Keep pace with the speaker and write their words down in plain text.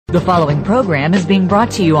The following program is being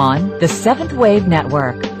brought to you on the Seventh Wave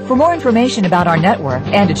Network. For more information about our network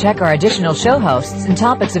and to check our additional show hosts and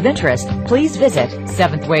topics of interest, please visit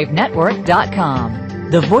seventhwavenetwork.com.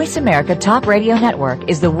 The Voice America Talk Radio Network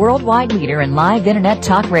is the worldwide leader in live Internet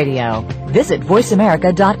talk radio. Visit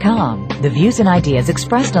voiceamerica.com. The views and ideas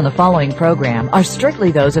expressed on the following program are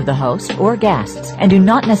strictly those of the host or guests and do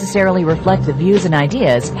not necessarily reflect the views and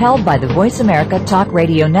ideas held by the Voice America Talk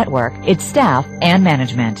Radio Network, its staff, and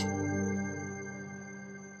management.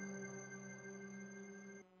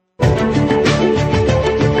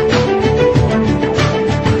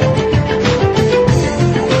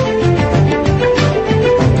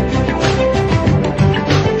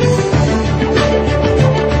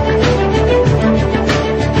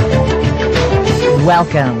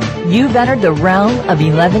 Welcome. You've entered the realm of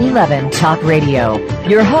 1111 Talk Radio.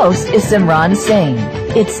 Your host is Simran Singh.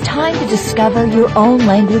 It's time to discover your own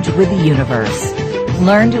language with the universe.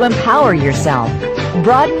 Learn to empower yourself,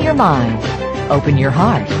 broaden your mind, open your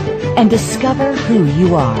heart, and discover who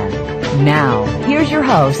you are. Now, here's your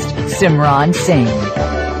host, Simran Singh.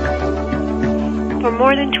 For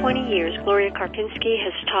more than 20 years, Gloria Karpinski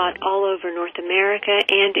has taught all over North America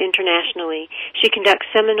and internationally. She conducts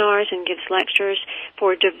seminars and gives lectures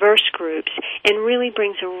for diverse groups and really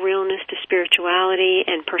brings a realness to spirituality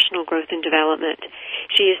and personal growth and development.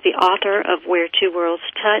 She is the author of Where Two Worlds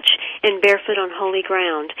Touch and Barefoot on Holy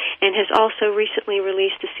Ground, and has also recently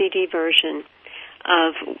released a CD version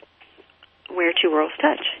of Where Two Worlds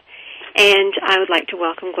Touch. And I would like to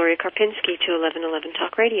welcome Gloria Karpinski to 1111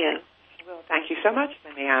 Talk Radio. Well, thank you so much,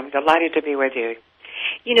 Minnie. I'm delighted to be with you.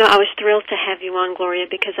 You know, I was thrilled to have you on, Gloria,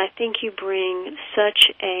 because I think you bring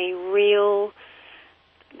such a real,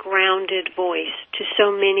 grounded voice to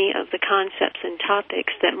so many of the concepts and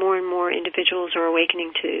topics that more and more individuals are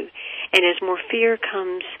awakening to. And as more fear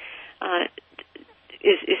comes,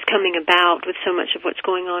 is coming about with so much of what's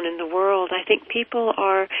going on in the world, I think people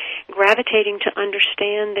are gravitating to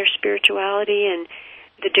understand their spirituality and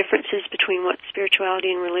the differences between what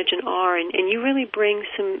spirituality and religion are, and you really bring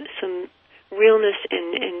some realness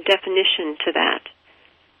and definition to that.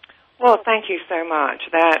 Well, thank you so much.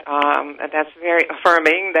 That's very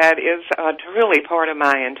affirming. That is really part of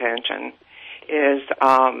my intention, is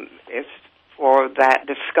for that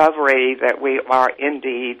discovery that we are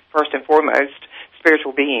indeed, first and foremost,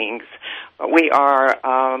 spiritual beings. We are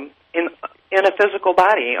in a physical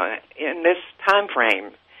body in this time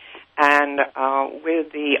frame. And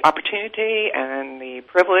with the opportunity and the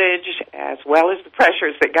privilege, as well as the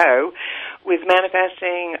pressures that go with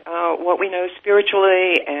manifesting what we know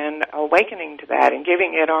spiritually and awakening to that and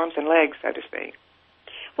giving it arms and legs, so to speak.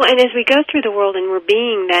 Well, and as we go through the world and we're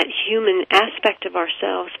being that human aspect of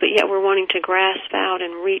ourselves, but yet we're wanting to grasp out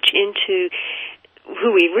and reach into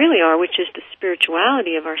who we really are, which is the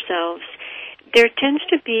spirituality of ourselves, there tends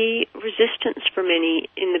to be resistance for many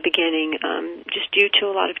in the beginning, just due to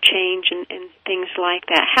a lot of change and things like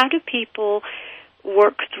that. How do people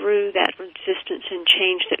work through that resistance and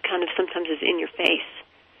change that kind of sometimes is in your face?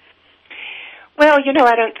 Well,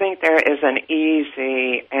 I don't think there is an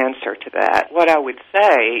easy answer to that. What I would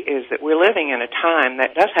say is that we're living in a time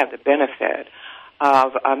that does have the benefit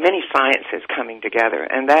of many sciences coming together,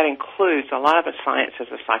 and that includes a lot of the sciences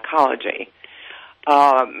of psychology.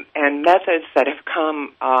 And methods that have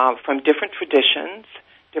come from different traditions,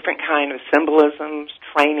 different kind of symbolisms,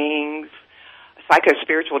 trainings,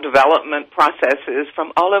 psycho-spiritual development processes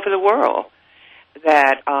from all over the world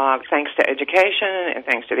that, thanks to education and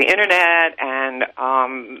thanks to the Internet and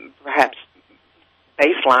perhaps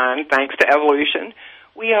baseline, thanks to evolution,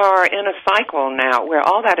 we are in a cycle now where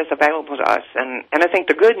all that is available to us. And I think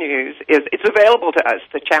the good news is it's available to us.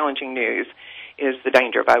 The challenging news is the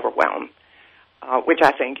danger of overwhelm. Which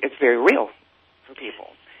I think is very real for people.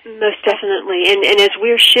 Most definitely. And as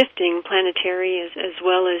we're shifting planetary as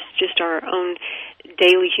well as just our own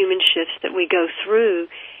daily human shifts that we go through,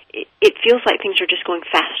 it feels like things are just going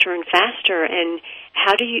faster and faster. And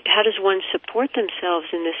how does one support themselves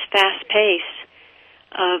in this fast pace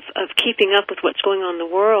of keeping up with what's going on in the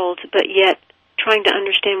world, but yet trying to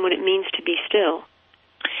understand what it means to be still?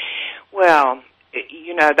 Well,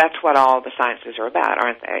 that's what all the sciences are about,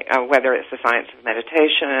 aren't they? Whether it's the science of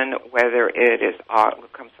meditation, whether it is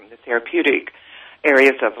comes from the therapeutic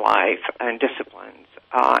areas of life and disciplines,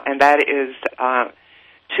 and that is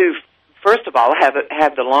to first of all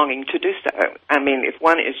have the longing to do so. I mean, if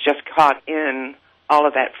one is just caught in all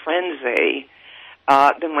of that frenzy,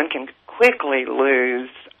 then one can quickly lose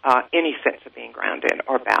any sense of being grounded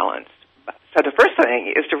or balanced. So the first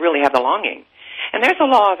thing is to really have the longing. And there's a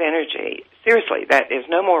law of energy, seriously, that is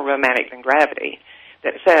no more romantic than gravity,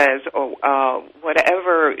 that says,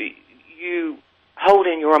 whatever you hold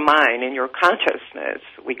in your mind, in your consciousness,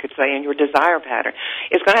 we could say in your desire pattern,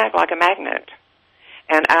 is going to act like a magnet.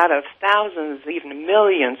 And out of thousands, even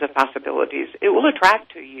millions of possibilities, it will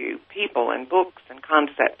attract to you people and books and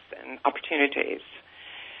concepts and opportunities.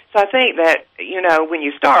 So I think that, when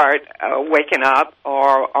you start waking up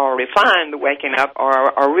or refine the waking up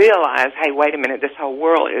or realize, hey, wait a minute, this whole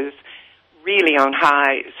world is really on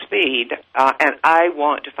high speed and I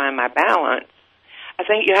want to find my balance, I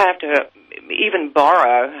think you have to even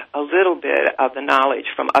borrow a little bit of the knowledge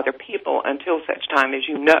from other people until such time as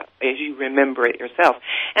you remember it yourself.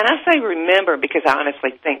 And I say remember because I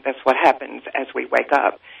honestly think that's what happens as we wake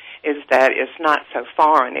up, is that it's not so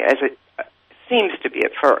foreign as it seems to be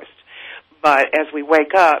at first. But as we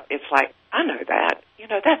wake up, it's like, I know that.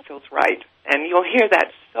 That feels right. And you'll hear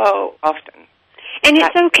that so often. And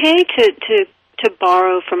it's okay to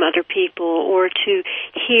borrow from other people or to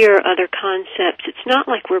hear other concepts. It's not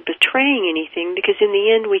like we're betraying anything, because in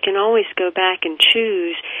the end we can always go back and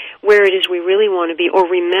choose where it is we really want to be, or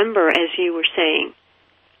remember, as you were saying.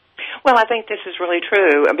 Well, I think this is really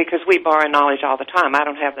true because we borrow knowledge all the time. I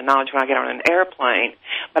don't have the knowledge when I get on an airplane,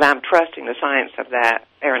 but I'm trusting the science of that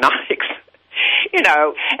aeronautics.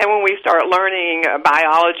 And when we start learning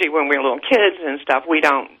biology when we're little kids and stuff, we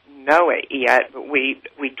don't know it yet, but we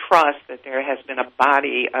trust that there has been a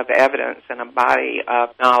body of evidence and a body of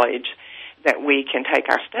knowledge that we can take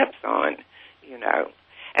our steps on,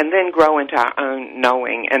 and then grow into our own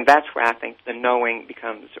knowing, and that's where I think the knowing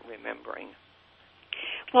becomes remembering.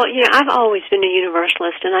 Well, I've always been a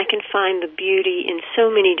universalist, and I can find the beauty in so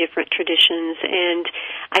many different traditions, and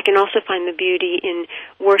I can also find the beauty in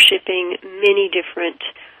worshiping many different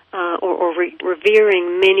or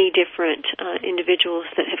revering many different individuals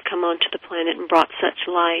that have come onto the planet and brought such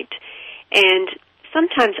light. And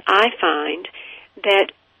sometimes I find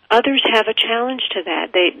that others have a challenge to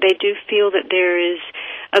that. They do feel that there is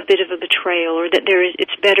a bit of a betrayal, or that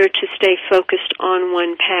it's better to stay focused on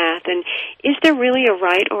one path. And is there really a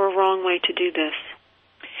right or a wrong way to do this?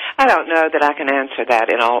 I don't know that I can answer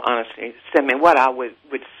that in all honesty. I mean, what I would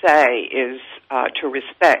say is to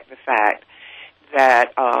respect the fact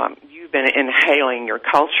that you've been inhaling your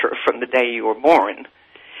culture from the day you were born.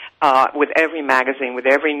 With every magazine, with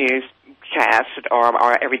every newscast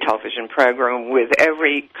or every television program, with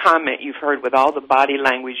every comment you've heard, with all the body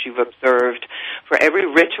language you've observed, for every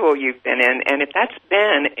ritual you've been in, and if that's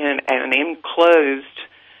been in an enclosed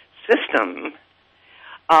system,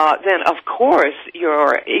 then of course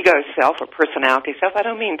your ego self or personality self, I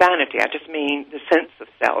don't mean vanity, I just mean the sense of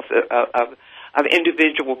self, of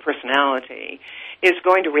individual personality, is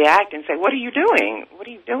going to react and say, what are you doing? What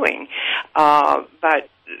are you doing?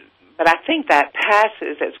 But I think that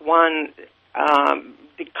passes as one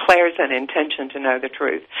declares an intention to know the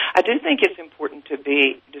truth. I do think it's important to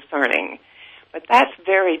be discerning, but that's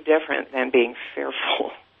very different than being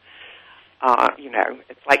fearful.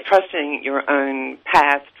 It's like trusting your own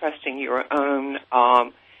path, trusting your own,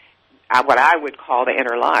 what I would call the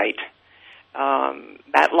inner light.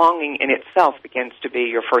 That longing in itself begins to be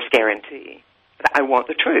your first guarantee. But I want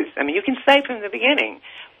the truth. I mean, you can say from the beginning,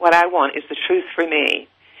 what I want is the truth for me.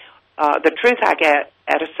 The truth I get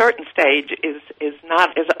at a certain stage is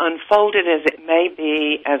not as unfolded as it may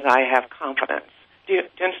be as I have confidence. Do you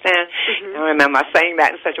understand? Mm-hmm. I remember saying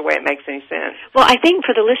that in such a way it makes any sense. Well, I think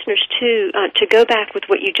for the listeners, too, to go back with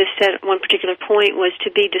what you just said at one particular point was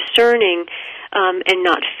to be discerning and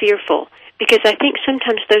not fearful. Because I think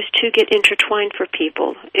sometimes those two get intertwined for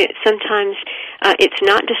people. Sometimes it's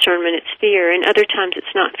not discernment, it's fear, and other times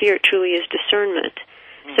it's not fear, it truly is discernment.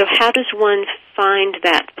 Mm-hmm. So how does one find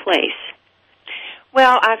that place?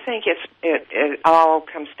 Well, I think it all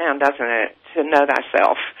comes down, doesn't it, to know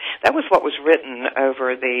thyself. That was what was written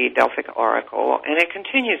over the Delphic Oracle, and it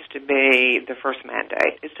continues to be the first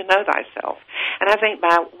mandate, is to know thyself. And I think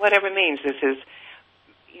by whatever means this is,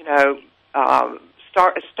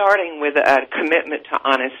 starting with a commitment to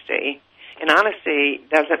honesty. And honesty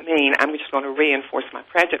doesn't mean I'm just going to reinforce my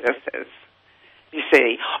prejudices, you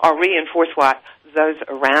see, or reinforce what those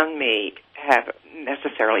around me have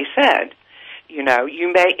necessarily said. You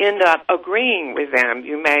may end up agreeing with them.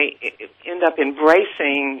 You may end up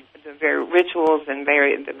embracing the very rituals and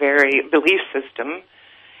the very belief system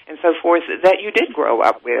and so forth that you did grow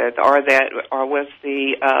up with, or was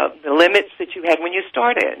the limits that you had when you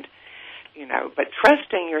started. But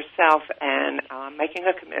trusting yourself and making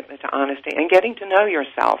a commitment to honesty and getting to know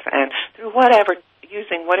yourself, and through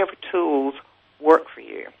using whatever tools work for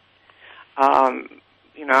you.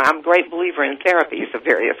 I'm great believer in therapies of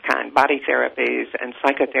various kinds, body therapies and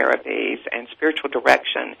psychotherapies and spiritual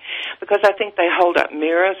direction, because I think they hold up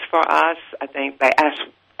mirrors for us. I think they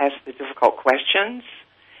ask the difficult questions.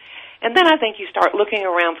 And then I think you start looking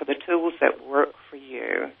around for the tools that work for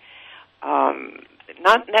you,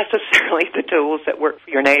 not necessarily the tools that work for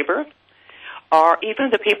your neighbor or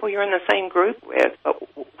even the people you're in the same group with, but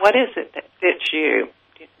what is it that fits you,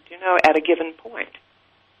 you know, at a given point?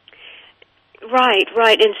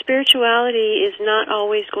 Right. And spirituality is not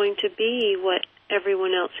always going to be what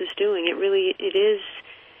everyone else is doing. It is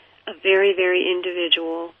a very, very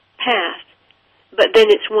individual path. But then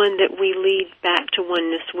it's one that we lead back to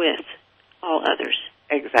oneness with all others.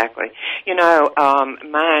 Exactly. You know,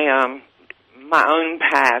 my own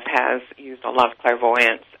path has used a lot of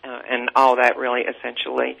clairvoyance, and all that really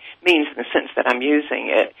essentially means, in the sense that I'm using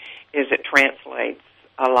it, is it translates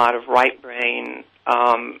a lot of right brain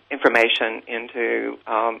information into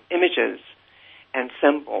images and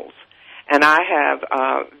symbols. And I have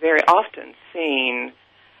very often seen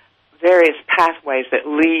various pathways that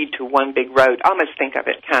lead to one big road. I almost think of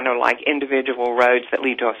it kind of like individual roads that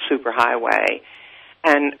lead to a superhighway.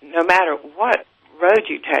 And no matter what road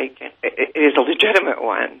you take, it is a legitimate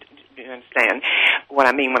one. Do you understand what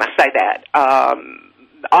I mean when I say that?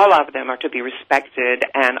 All of them are to be respected,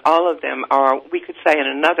 and all of them are, we could say in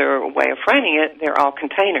another way of framing it, they're all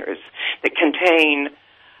containers that contain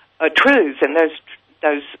truths, and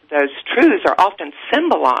those truths are often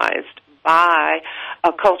symbolized by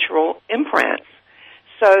a cultural imprint,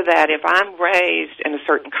 so that if I'm raised in a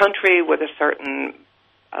certain country with a certain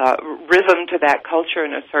rhythm to that culture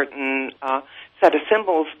and a certain set of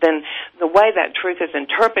symbols, then the way that truth is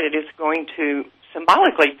interpreted is going to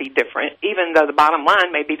symbolically be different, even though the bottom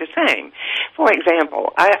line may be the same. For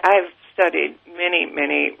example, I've studied many,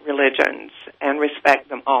 many religions and respect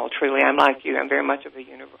them all, truly. I'm like you. I'm very much of a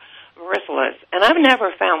universalist. And I've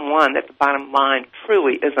never found one that the bottom line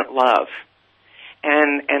truly isn't love.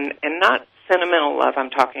 And not sentimental love I'm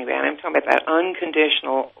talking about. I'm talking about that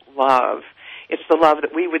unconditional love. It's the love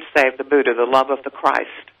that we would say of the Buddha, the love of the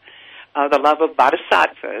Christ, the love of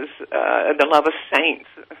bodhisattvas, the love of saints,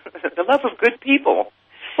 the love of good people.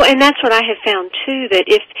 Well, and that's what I have found, too, that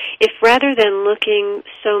if rather than looking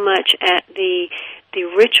so much at the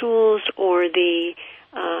rituals or the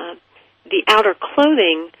outer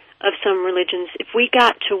clothing of some religions, if we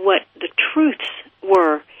got to what the truths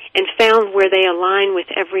were and found where they align with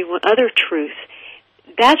every other truth,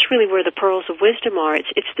 that's really where the pearls of wisdom are.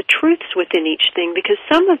 It's the truths within each thing, because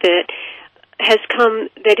some of it has come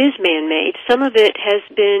that is man-made. Some of it has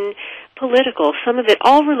been political. Some of it,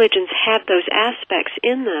 all religions have those aspects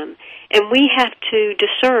in them, and we have to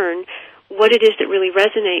discern what it is that really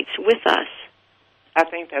resonates with us. I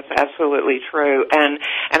think that's absolutely true, and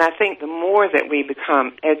I think the more that we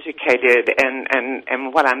become educated,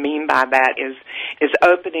 and what I mean by that is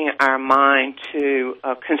opening our mind to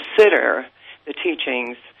consider the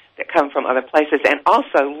teachings that come from other places, and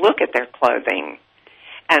also look at their clothing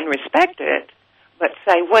and respect it, but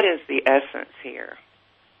say, what is the essence here?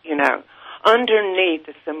 You know, underneath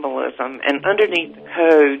the symbolism and underneath the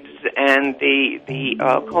codes and the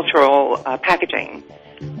cultural packaging,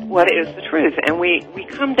 what is the truth? And we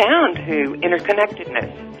come down to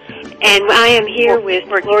interconnectedness. And I am here with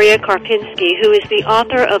Gloria Karpinski, who is the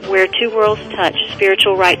author of Where Two Worlds Touch,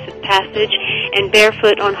 Spiritual Rites of Passage, and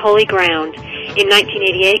Barefoot on Holy Ground. In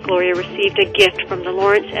 1988, Gloria received a gift from the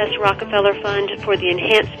Lawrence S. Rockefeller Fund for the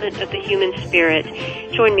Enhancement of the Human Spirit.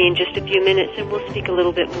 Join me in just a few minutes, and we'll speak a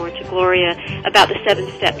little bit more to Gloria about the 7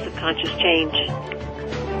 steps of conscious change.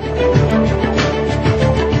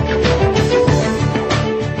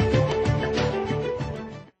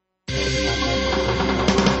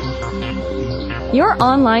 Your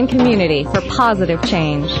online community for positive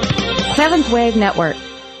change. Seventh Wave Network.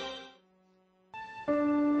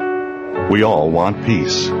 We all want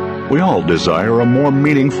peace. We all desire a more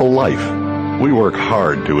meaningful life. We work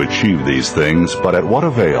hard to achieve these things, but at what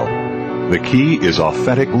avail? The key is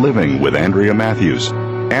authentic living with Andrea Matthews.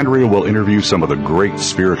 Andrea will interview some of the great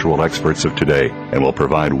spiritual experts of today and will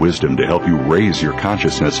provide wisdom to help you raise your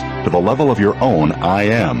consciousness to the level of your own I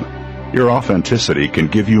am. Your authenticity can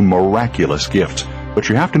give you miraculous gifts, but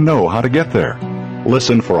you have to know how to get there.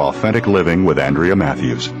 Listen for Authentic Living with Andrea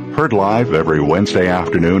Matthews. Heard live every Wednesday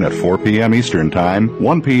afternoon at 4 p.m. Eastern Time,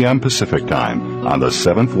 1 p.m. Pacific Time on the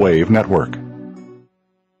 7th Wave Network.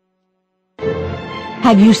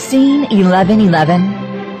 Have you seen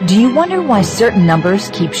 1111? Do you wonder why certain numbers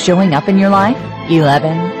keep showing up in your life?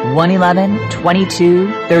 11, 111,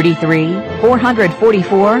 22, 33,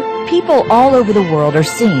 444. People all over the world are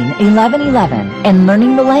seeing 1111 and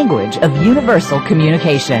learning the language of universal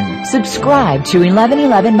communication. Subscribe to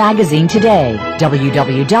 1111 Magazine today.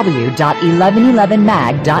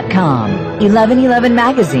 www.1111mag.com. 1111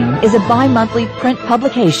 Magazine is a bi-monthly print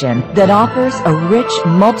publication that offers a rich,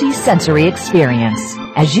 multi-sensory experience.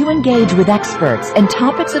 As you engage with experts and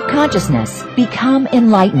topics of consciousness, become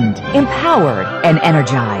enlightened, empowered, and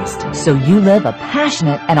energized, so you live a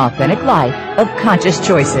passionate and authentic life of conscious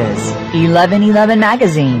choices. 1111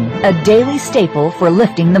 Magazine, a daily staple for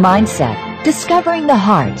lifting the mindset, discovering the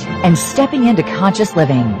heart, and stepping into conscious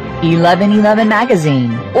living. 1111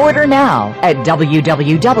 Magazine. Order now at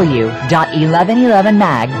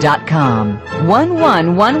www.1111mag.com.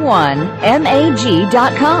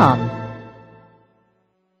 1111mag.com.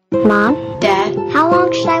 Mom? Dad? How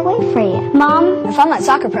long should I wait for you? Mom? If I'm at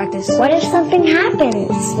soccer practice. What if something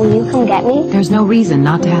happens? Will you come get me? There's no reason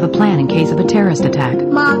not to have a plan in case of a terrorist attack.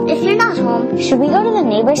 Mom, if you're not home, should we go to the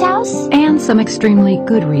neighbor's house? And some extremely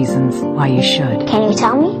good reasons why you should. Can you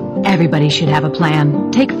tell me? Everybody should have a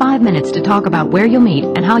plan. Take 5 minutes to talk about where you'll meet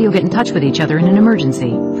and how you'll get in touch with each other in an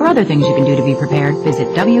emergency. For other things you can do to be prepared, visit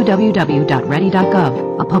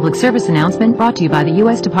www.ready.gov. A public service announcement brought to you by the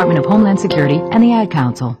U.S. Department of Homeland Security and the Ad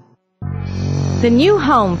Council. The new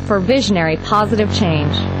home for visionary positive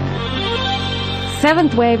change.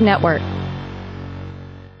 Seventh Wave Network.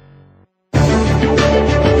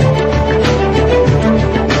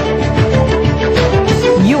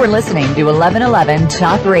 You are listening to 1111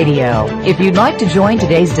 Talk Radio. If you'd like to join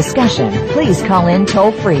today's discussion, please call in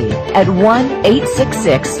toll-free at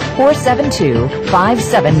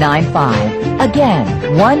 1-866-472-5795. Again,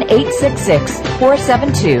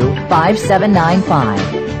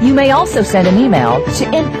 1-866-472-5795. You may also send an email to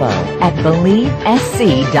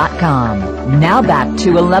info@believesc.com. Now back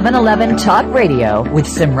to 1111 Talk Radio with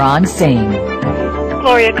Simran Singh.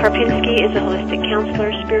 Gloria Karpinski is a holistic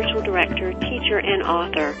counselor, spiritual director, teacher, and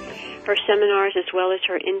author. Her seminars, as well as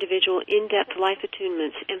her individual in-depth life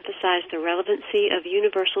attunements, emphasize the relevancy of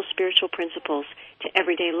universal spiritual principles to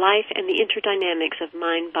everyday life and the interdynamics of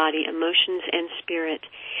mind, body, emotions, and spirit.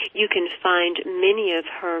 You can find many of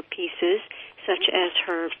her pieces, such as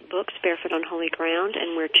her books, Barefoot on Holy Ground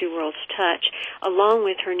and Where Two Worlds Touch, along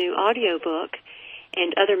with her new audiobook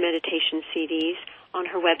and other meditation CDs on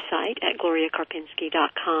her website at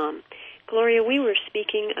gloriakarpinski.com. Gloria, we were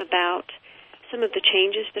speaking about some of the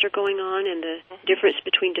changes that are going on and the difference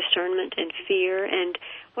between discernment and fear, and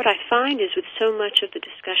what I find is with so much of the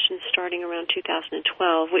discussion starting around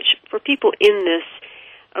 2012, which for people in this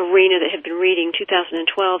arena that have been reading,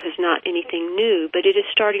 2012 is not anything new, but it is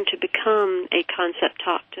starting to become a concept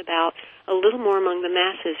talked about a little more among the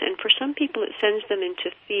masses, and for some people it sends them into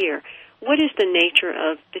fear. What is the nature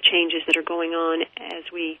of the changes that are going on as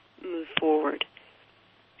we move forward?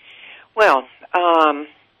 Well,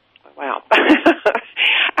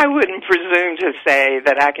 I wouldn't presume to say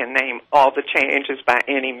that I can name all the changes by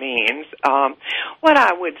any means. What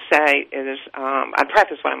I would say is, I'd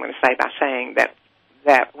preface what I'm going to say by saying that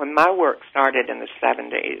when my work started in the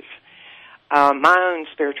 70s, my own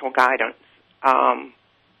spiritual guidance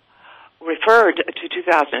referred to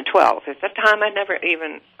 2012. At that time, I'd never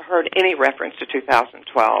even heard any reference to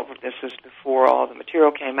 2012. This was before all the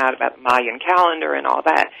material came out about the Mayan calendar and all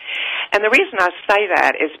that. And the reason I say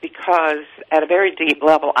that is because at a very deep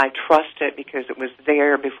level, I trust it because it was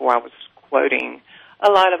there before I was quoting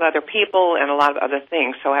a lot of other people and a lot of other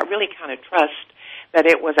things. So I really kind of trust that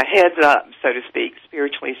it was a heads up, so to speak,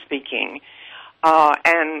 spiritually speaking.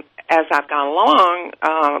 And as I've gone along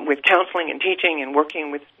with counseling and teaching and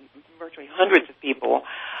working with virtually hundreds of people,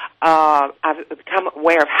 I've become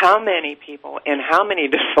aware of how many people in how many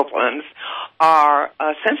disciplines are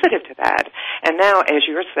sensitive to that. And now, as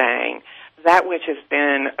you're saying, that which has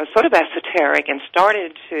been sort of esoteric and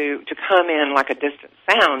started to come in like a distant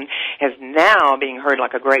sound is now being heard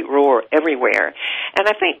like a great roar everywhere. And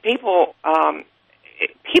I think people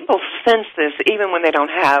sense this even when they don't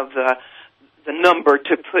have the number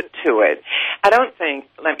to put to it. I don't think,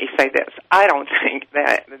 let me say this, I don't think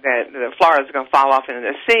that the Florida's going to fall off into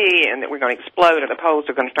the sea and that we're going to explode or the poles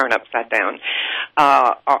are going to turn upside down,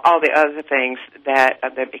 or all the other things that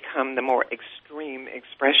become the more extreme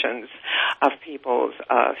expressions of people's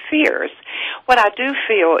fears. What I do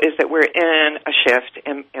feel is that we're in a shift.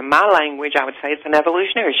 In my language, I would say it's an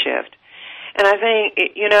evolutionary shift. And I think,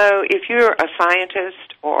 if you're a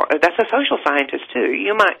scientist, or that's a social scientist too,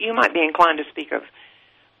 you might be inclined to speak of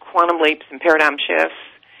quantum leaps and paradigm shifts.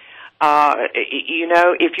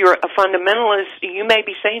 If you're a fundamentalist, you may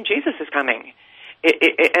be saying Jesus is coming.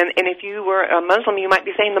 And if you were a Muslim, you might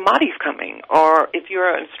be saying the Mahdi's coming. Or if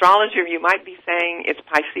you're an astrologer, you might be saying it's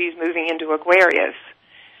Pisces moving into Aquarius.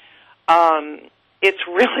 It's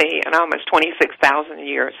really an almost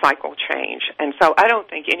 26,000-year cycle change. And so I don't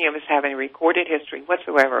think any of us have any recorded history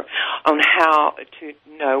whatsoever on how to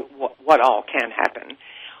know what all can happen.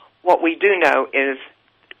 What we do know is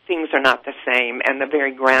things are not the same, and the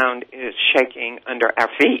very ground is shaking under our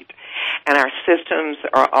feet. And our systems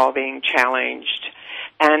are all being challenged.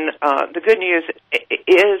 And the good news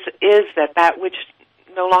is that which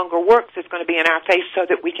no longer works is going to be in our face so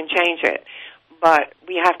that we can change it. But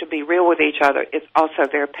we have to be real with each other. It's also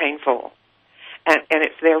very painful. And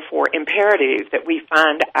it's therefore imperative that we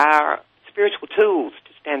find our spiritual tools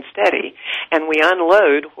to stand steady, and we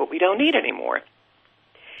unload what we don't need anymore.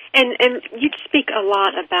 And you speak a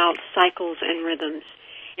lot about cycles and rhythms.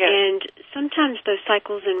 Yes. And sometimes those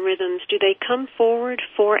cycles and rhythms, do they come forward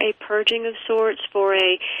for a purging of sorts, for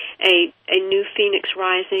a new phoenix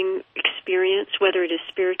rising experience, whether it is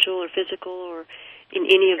spiritual or physical or in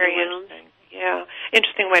any of the realms? Yeah,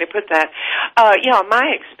 interesting way to put that.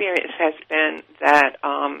 My experience has been that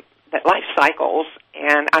life cycles,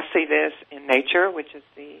 and I see this in nature, which is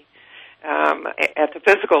at the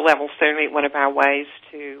physical level, certainly one of our ways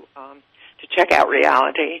to check out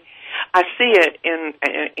reality. I see it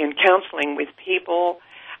in counseling with people.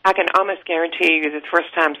 I can almost guarantee you that the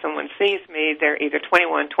first time someone sees me, they're either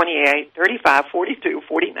 21, 28, 35, 42,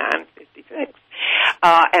 49, 56.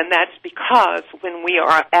 And that's because when we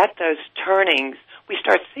are at those turnings, we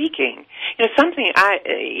start seeking. Something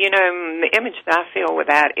the image that I feel with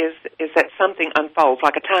that is that something unfolds,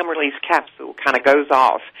 like a time-release capsule kind of goes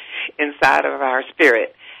off inside of our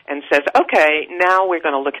spirit and says, okay, now we're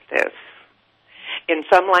going to look at this. In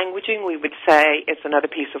some languaging, we would say it's another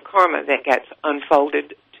piece of karma that gets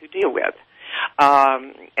unfolded to deal with.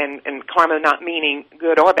 And karma not meaning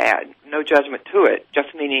good or bad, no judgment to it,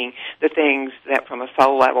 just meaning the things that from a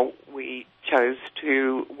soul level we chose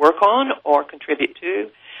to work on or contribute to,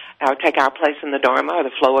 or take our place in the Dharma or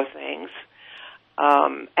the flow of things.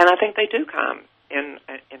 And I think they do come in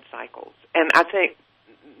cycles. And I think,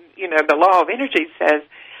 the law of energy says,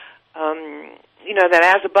 that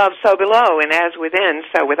as above, so below, and as within,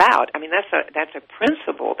 so without. I mean, that's a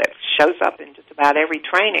principle that shows up in just about every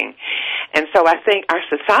training. And so I think our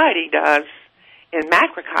society does in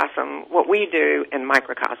macrocosm what we do in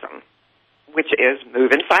microcosm, which is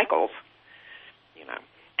move in cycles.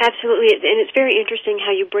 Absolutely, and it's very interesting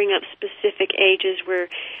how you bring up specific ages where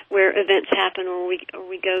events happen or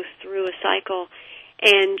we go through a cycle.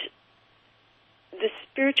 And the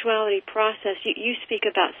spirituality process, you speak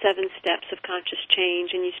about 7 steps of conscious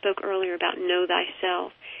change, and you spoke earlier about know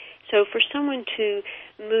thyself. So for someone to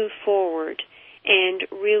move forward and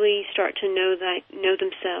really start to know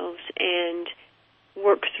themselves and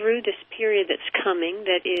work through this period that's coming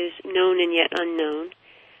that is known and yet unknown,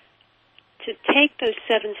 to take those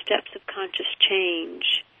 7 steps of conscious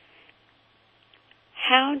change,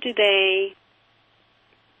 how do they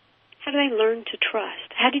learn to trust?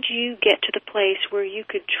 How did you get to the place where you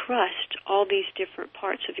could trust all these different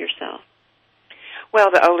parts of yourself? Well,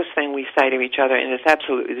 the oldest thing we say to each other, and it's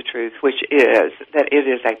absolutely the truth, which is that it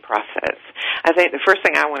is a process. I think the first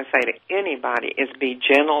thing I want to say to anybody is be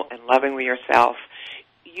gentle and loving with yourself.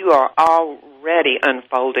 You are already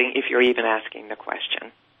unfolding if you're even asking the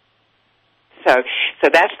question. So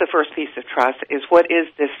that's the first piece of trust, is what is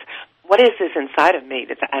this inside of me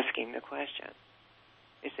that's asking the question?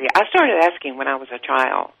 You see, I started asking when I was a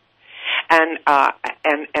child. And I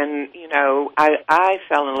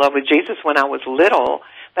fell in love with Jesus when I was little,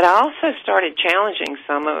 but I also started challenging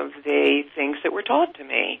some of the things that were taught to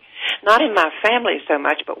me. Not in my family so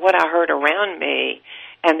much, but what I heard around me,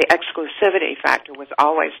 and the exclusivity factor was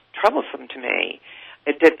always troublesome to me.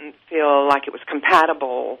 It didn't feel like it was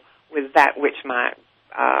compatible with that which my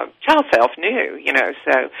child self knew,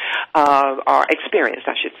 or experienced,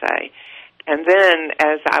 I should say. And then,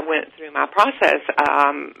 as I went through my process,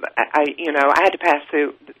 I had to pass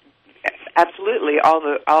through absolutely all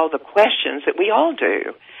the questions that we all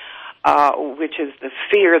do, which is the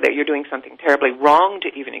fear that you're doing something terribly wrong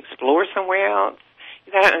to even explore somewhere else.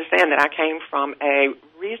 You got to understand that I came from a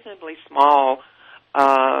reasonably small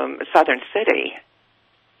southern city,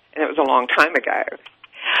 and it was a long time ago.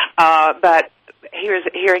 But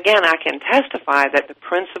here again, I can testify that the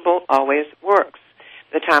principle always works.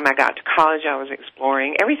 The time I got to college, I was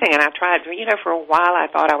exploring everything, and I tried, for a while I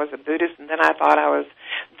thought I was a Buddhist, and then I thought I was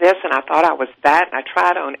this, and I thought I was that, and I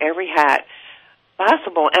tried on every hat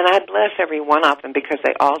possible, and I bless every one of them because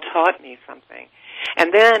they all taught me something.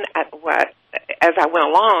 And then as I went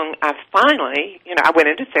along, I finally, I went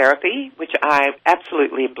into therapy, which I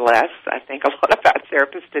absolutely bless. I think a lot of our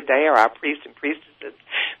therapists today are our priests and priestesses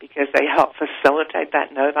because they help facilitate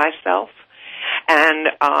that know thyself. And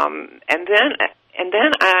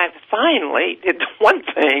then I finally did the one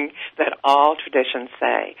thing that all traditions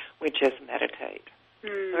say, which is meditate.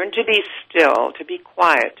 Learn to be still, to be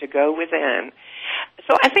quiet, to go within.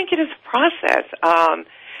 So I think it is a process.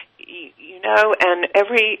 And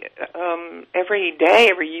every day,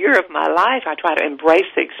 every year of my life, I try to embrace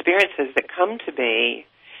the experiences that come to me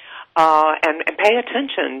and pay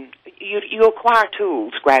attention. You acquire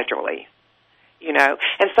tools gradually,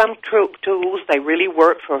 and some tools, they really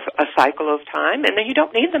work for a cycle of time, and then you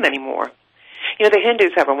don't need them anymore. The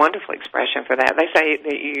Hindus have a wonderful expression for that. They say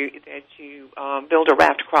that you build a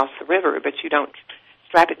raft across the river, but you don't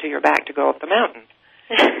strap it to your back to go up the mountain.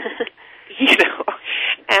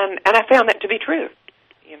 And I found that to be true,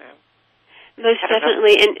 Most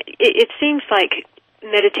definitely, and it seems like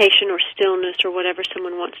meditation or stillness or whatever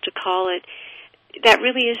someone wants to call it, that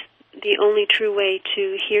really is the only true way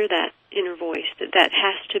to hear that inner voice, that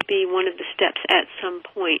has to be one of the steps at some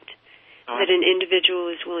point that an individual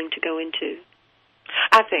is willing to go into.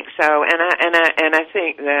 I think so, and I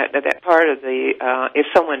think that part of the if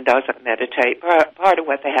someone doesn't meditate, part of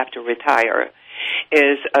what they have to retire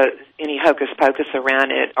is any hocus pocus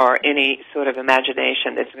around it, or any sort of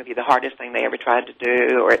imagination that's going to be the hardest thing they ever tried to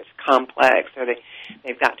do, or it's complex, or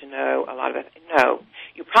they've got to know a lot of it. No,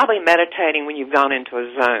 you're probably meditating when you've gone into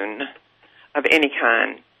a zone of any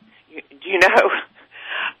kind. Do you know?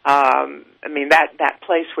 That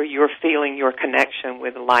place where you're feeling your connection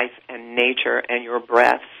with life and nature and your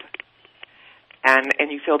breath,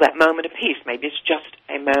 and you feel that moment of peace. Maybe it's just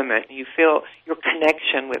a moment. You feel your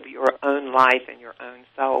connection with your own life and your own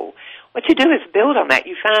soul. What you do is build on that.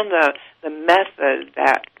 You find the method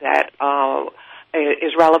that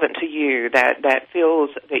is relevant to you, that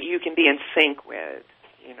feels that you can be in sync with,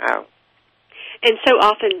 And so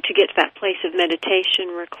often to get to that place of meditation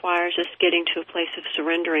requires us getting to a place of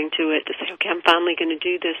surrendering to it, to say, okay, I'm finally going to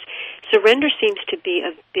do this. Surrender seems to be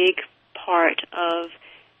a big part of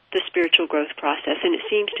the spiritual growth process, and it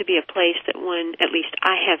seems to be a place that one, at least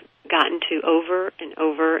I have gotten to over and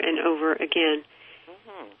over and over again.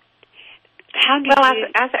 Mm-hmm. How do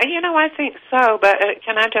I think so, but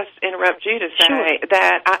can I just interrupt you to say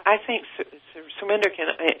that I think surrender can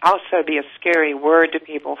also be a scary word to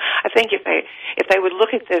people. I think if they would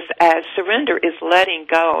look at this as surrender is letting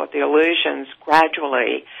go of the illusions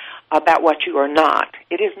gradually about what you are not.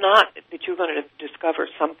 It is not that you're going to discover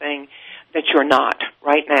something that you're not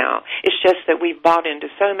right now. It's just that we've bought into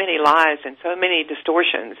so many lies and so many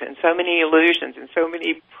distortions and so many illusions and so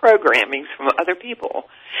many programmings from other people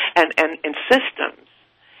and systems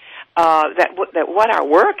that what our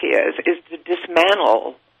work is to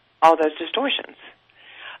dismantle all those distortions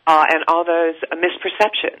and all those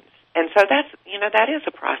misperceptions. And so that is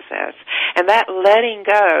a process. And that letting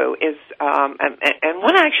go is, and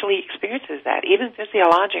one actually experiences that, even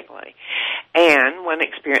physiologically. And one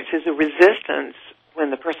experiences a resistance when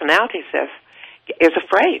the personality is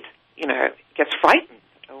afraid, gets frightened.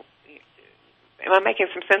 Am I making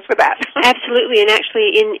some sense with that? Absolutely, and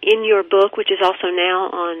actually in your book, which is also now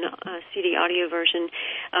on CD audio version,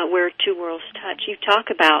 Where Two Worlds Touch, you talk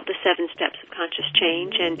about the 7 steps of conscious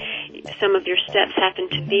change, and some of your steps happen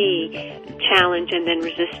to be challenge and then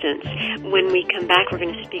resistance. When we come back, we're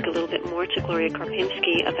going to speak a little bit more to Gloria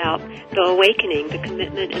Karpinski about the awakening, the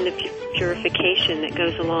commitment, and the purification that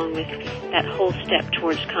goes along with that whole step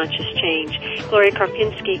towards conscious change. Gloria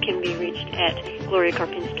Karpinski can be reached at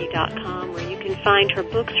gloriakarpinski.com, where you can find her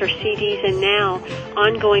books, her CDs, and now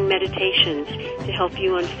ongoing meditations to help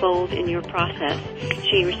you unfold in your process.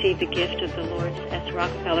 She received the gift of the Lawrence S.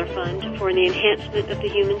 Rockefeller Fund for the enhancement of the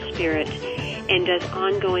human spirit and does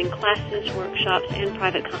ongoing classes, workshops, and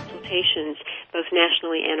private consultations, both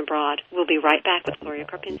nationally and abroad. We'll be right back with Gloria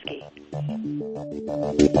Karpinski.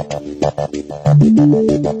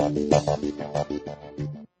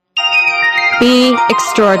 Be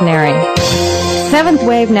extraordinary. Seventh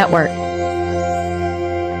Wave Network.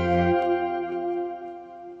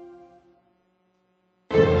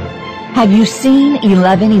 Have you seen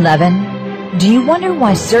 1111? Do you wonder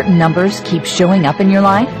why certain numbers keep showing up in your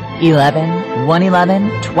life? 11,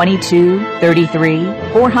 111, 22, 33,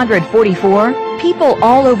 444? People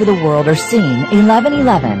all over the world are seeing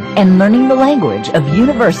 1111 and learning the language of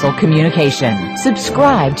universal communication.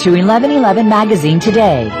 Subscribe to 1111 Magazine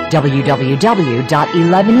today.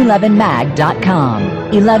 www.1111mag.com.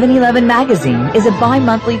 1111 Magazine is a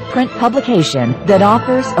bi-monthly print publication that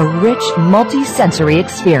offers a rich, multi-sensory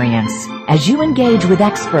experience. As you engage with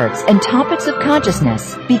experts and topics of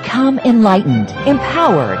consciousness, become enlightened,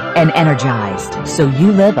 empowered, and energized, so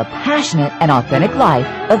you live a passionate and authentic life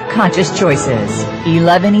of conscious choices.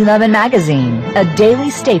 1111 Magazine, a daily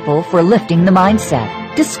staple for lifting the mindset,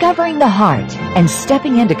 discovering the heart, and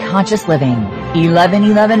stepping into conscious living.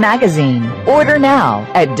 1111 Magazine. Order now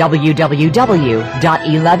at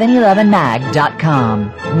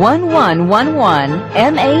www.1111mag.com.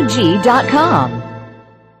 1111mag.com.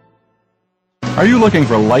 Are you looking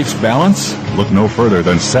for life's balance? Look no further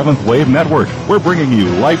than Seventh Wave Network. We're bringing you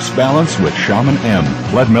Life's Balance with Shaman M.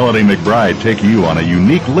 Let Melody McBride take you on a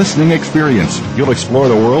unique listening experience. You'll explore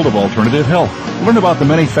the world of alternative health. Learn about the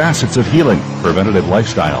many facets of healing. Preventative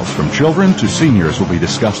lifestyles from children to seniors will be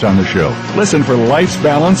discussed on the show. Listen for Life's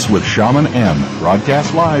Balance with Shaman M.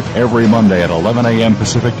 Broadcast live every Monday at 11 a.m.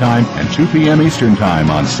 Pacific Time and 2 p.m. Eastern Time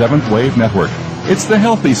on Seventh Wave Network. It's the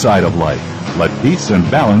healthy side of life. Let peace and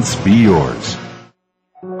balance be yours.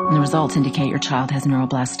 The results indicate your child has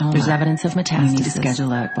neuroblastoma. There's evidence of metastasis. We need to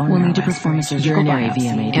schedule a bone. We'll need to perform a surgical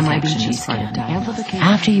biopsy. MIBG scan.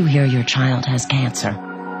 After you hear your child has cancer,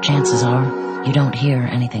 chances are you don't hear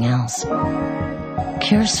anything else.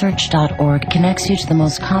 CureSearch.org connects you to the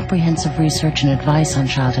most comprehensive research and advice on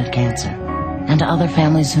childhood cancer, and to other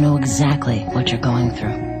families who know exactly what you're going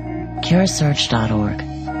through. CureSearch.org.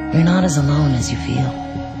 You're not as alone as you feel.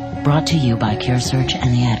 Brought to you by CureSearch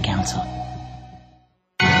and the Ad Council.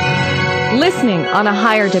 Listening on a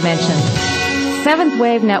higher dimension. Seventh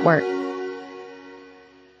Wave Network.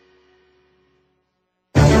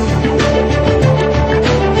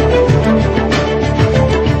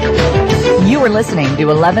 You are listening to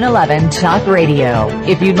 1111 Talk Radio.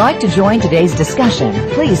 If you'd like to join today's discussion,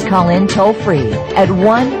 please call in toll-free at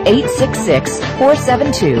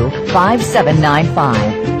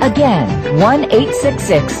 1-866-472-5795. Again,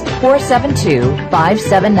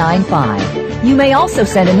 1-866-472-5795. You may also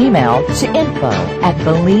send an email to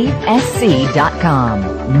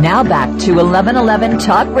info@believesc.com. Now back to 1111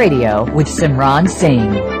 Talk Radio with Simran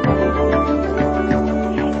Singh.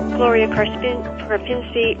 Gloria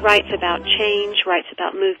Karpinski writes about change, writes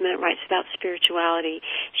about movement, writes about spirituality.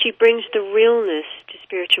 She brings the realness to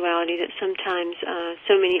spirituality that sometimes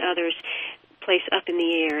so many others place up in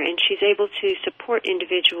the air, and she's able to support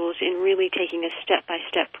individuals in really taking a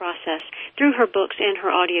step-by-step process through her books and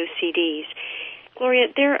her audio CDs. Gloria,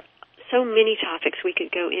 there are so many topics we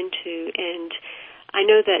could go into, and I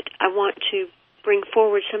know that I want to bring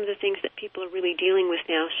forward some of the things that people are really dealing with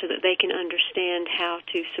now so that they can understand how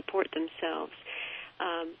to support themselves.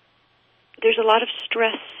 There's a lot of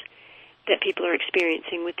stress that people are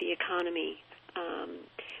experiencing with the economy,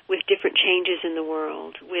 with different changes in the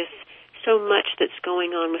world, with so much that's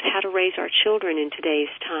going on with how to raise our children in today's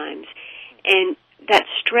times. And that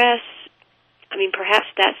stress, I mean, perhaps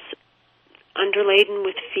that's underladen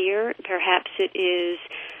with fear. Perhaps it is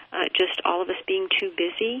just all of us being too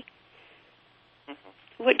busy.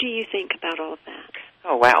 What do you think about all of that?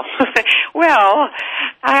 Oh, well. Well,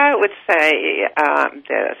 I would say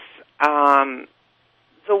this.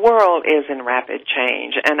 The world is in rapid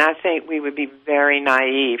change, and I think we would be very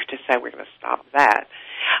naive to say we're going to stop that.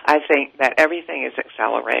 I think that everything is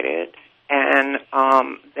accelerated, and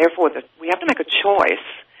therefore we have to make a choice.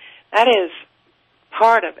 That is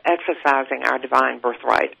part of exercising our divine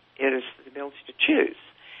birthright, is the ability to choose,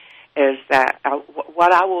 is that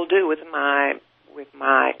what I will do with my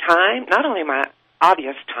time, not only my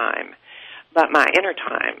obvious time, but my inner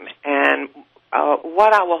time, and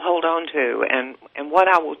what I will hold on to, and what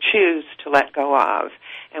I will choose to let go of,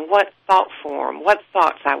 and what thought form, what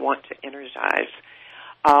thoughts I want to energize.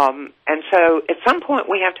 And so at some point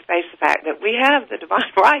we have to face the fact that we have the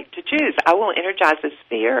divine right to choose. I will energize this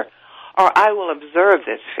fear, or I will observe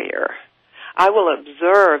this fear. I will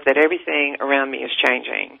observe that everything around me is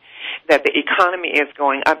changing, that the economy is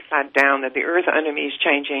going upside down, that the earth under me is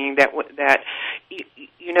changing, that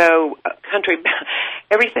country,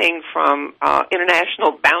 everything from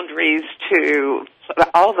international boundaries to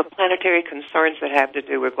all the planetary concerns that have to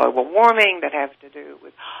do with global warming, that have to do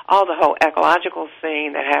with all the whole ecological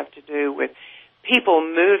scene, that have to do with people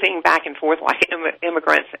moving back and forth like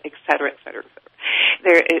immigrants, et cetera, et cetera, et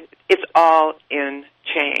cetera. It's all in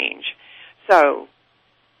change. So,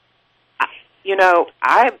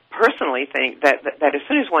 I personally think that as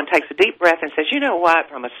soon as one takes a deep breath and says, you know what,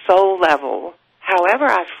 from a soul level, however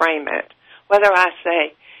I frame it, whether I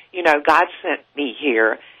say, God sent me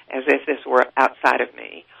here as if this were outside of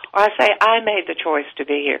me, or I say, I made the choice to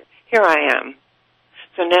be here. Here I am.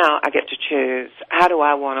 So now I get to choose, how do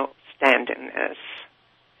I want to stand in this?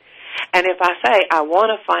 And if I say I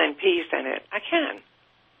want to find peace in it, I can.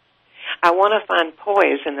 I want to find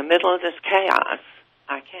poise in the middle of this chaos,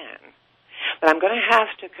 I can. But I'm going to have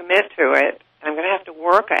to commit to it, and I'm going to have to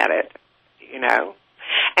work at it, you know.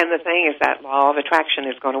 And the thing is that law of attraction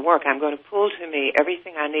is going to work. I'm going to pull to me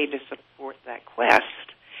everything I need to support that quest.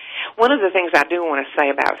 One of the things I do want to say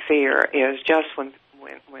about fear is just when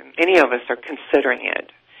any of us are considering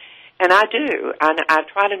it, and I do, I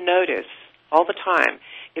try to notice all the time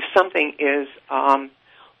if something is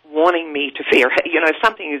wanting me to fear, you know, if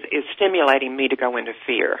something is stimulating me to go into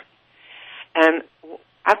fear. And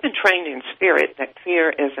I've been trained in spirit that fear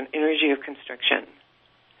is an energy of constriction.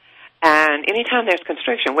 And anytime there's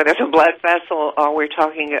constriction, whether it's a blood vessel or we're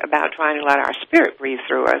talking about trying to let our spirit breathe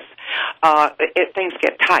through us, things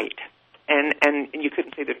get tight. And you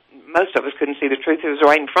couldn't see most of us couldn't see the truth. It was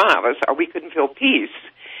right in front of us, or we couldn't feel peace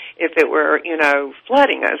if it were, you know,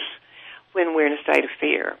 flooding us when we're in a state of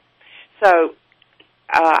fear. So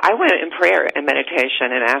I went in prayer and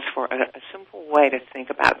meditation and asked for a simple way to think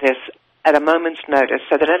about this at a moment's notice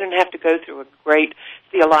so that I didn't have to go through a great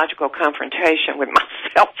theological confrontation with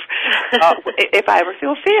myself if I ever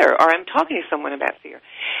feel fear or I'm talking to someone about fear.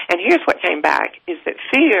 And here's what came back, is that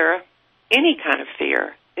fear, any kind of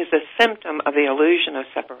fear, is a symptom of the illusion of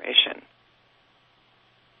separation.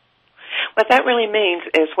 What that really means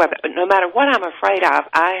is no matter what I'm afraid of,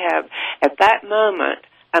 I have, at that moment,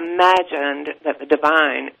 imagined that the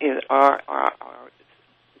divine is, or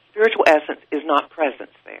spiritual essence is not present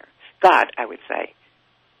there. God, I would say,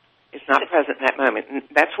 is not present in that moment. And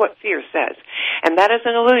that's what fear says. And that is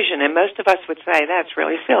an illusion, and most of us would say that's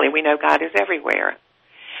really silly. We know God is everywhere.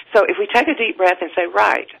 So if we take a deep breath and say,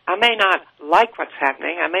 right, I may not like what's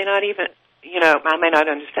happening, I may not even, I may not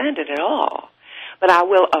understand it at all, but I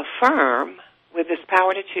will affirm, with this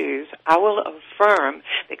power to choose, I will affirm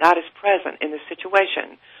that God is present in the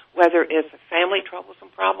situation, whether it's a family troublesome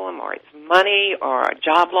problem or it's money or a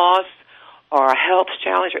job loss or a health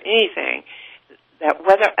challenge or anything,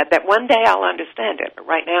 that one day I'll understand it, but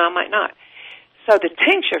right now I might not. So the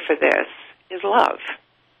tincture for this is love.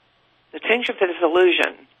 The tincture for this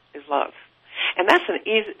illusion is love. And that's an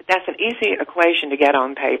easy equation to get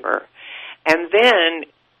on paper. And then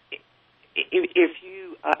if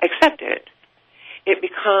you accept it, it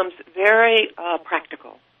becomes very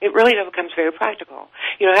practical. It really becomes very practical.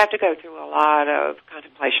 You don't have to go through a lot of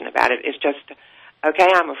contemplation about it. It's just, okay,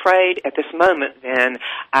 I'm afraid at this moment, then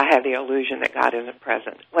I have the illusion that God isn't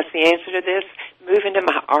present. What's the answer to this? Move into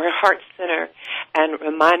our heart center and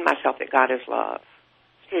remind myself that God is love.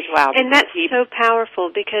 Spirituality. And that's so powerful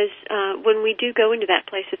because when we do go into that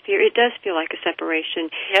place of fear, it does feel like a separation.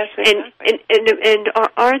 Yes, exactly. And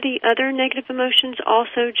are the other negative emotions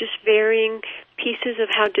also just varying pieces of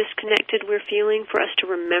how disconnected we're feeling for us to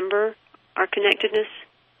remember our connectedness?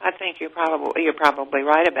 I think you're probably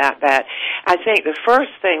right about that. I think the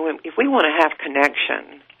first thing, if we want to have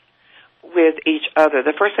connection with each other,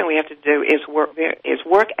 the first thing we have to do is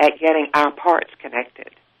work at getting our parts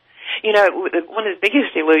connected. You know, one of the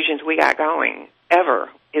biggest illusions we got going ever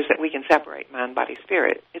is that we can separate mind, body,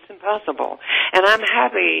 spirit. It's impossible. And I'm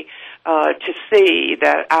happy to see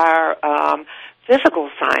that our physical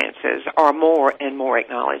sciences are more and more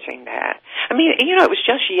acknowledging that. I mean, it was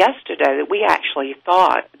just yesterday that we actually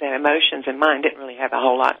thought that emotions and mind didn't really have a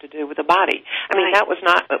whole lot to do with the body. I mean, that was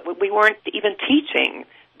not, we weren't even teaching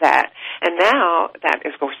that. And now that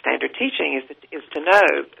is gold standard teaching is to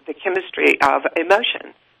know the chemistry of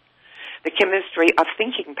emotions, the chemistry of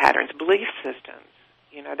thinking patterns, belief systems.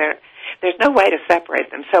 There's no way to separate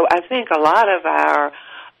them. So I think a lot of our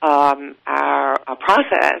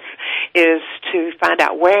process is to find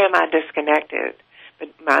out where am I disconnected,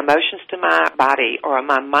 my emotions to my body or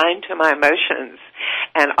my mind to my emotions,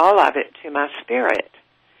 and all of it to my spirit.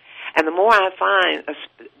 And the more I find,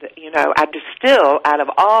 I distill out of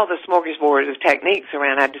all the smorgasbord of techniques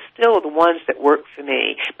around, I distill the ones that work for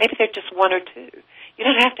me. Maybe they're just one or two. You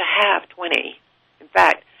don't have to have 20. In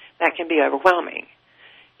fact, that can be overwhelming.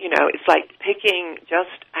 It's like picking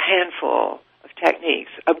just a handful of techniques,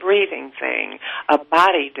 a breathing thing, a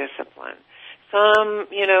body discipline, some,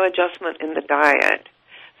 adjustment in the diet,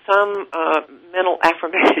 some mental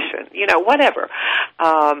affirmation, whatever,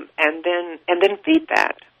 and then feed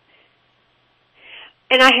that.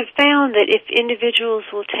 And I have found that if individuals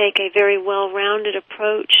will take a very well-rounded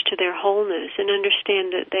approach to their wholeness and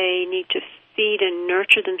understand that they need to feed and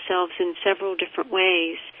nurture themselves in several different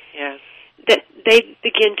ways, yes, that they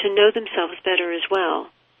begin to know themselves better as well.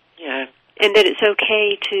 Yes. And that it's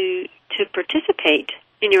okay to participate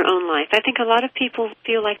in your own life. I think a lot of people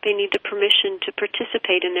feel like they need the permission to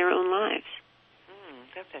participate in their own lives.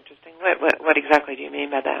 That's interesting. What exactly do you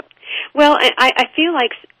mean by that? Well, I feel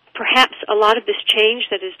like perhaps a lot of this change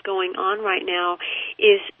that is going on right now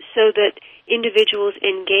is so that individuals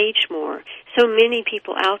engage more. So many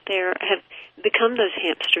people out there have become those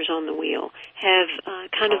hamsters on the wheel, have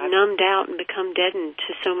kind of numbed out and become deadened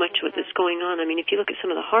to so much of what's going on. I mean, if you look at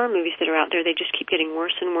some of the horror movies that are out there, they just keep getting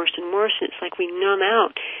worse and worse and worse, and it's like we numb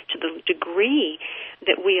out to the degree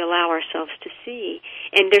that we allow ourselves to see.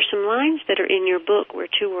 And there's some lines that are in your book,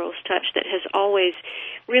 Where Two Worlds Touch, that has always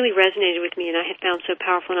really resonated with me and I have found so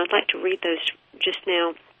powerful, and I'd like to read those just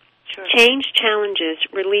now. Sure. Change challenges,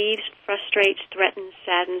 relieves, frustrates, threatens,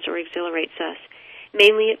 saddens, or exhilarates us.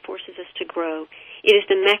 Mainly, it forces us to grow. It is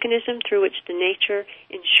the mechanism through which the nature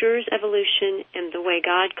ensures evolution and the way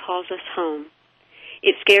God calls us home.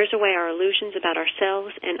 It scares away our illusions about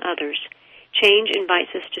ourselves and others. Change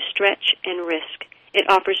invites us to stretch and risk. It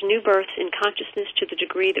offers new births in consciousness to the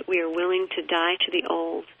degree that we are willing to die to the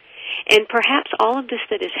old. And perhaps all of this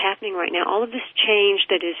that is happening right now, all of this change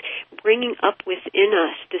that is bringing up within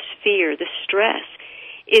us this fear, this stress,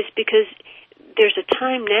 is because there's a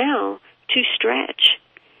time now to stretch,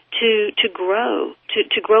 to grow,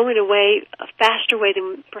 to grow in a faster way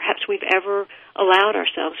than perhaps we've ever allowed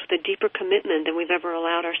ourselves, with a deeper commitment than we've ever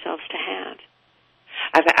allowed ourselves to have.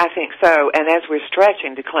 I think so. And as we're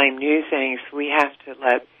stretching to claim new things, we have to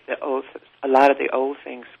let a lot of the old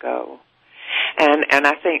things go. And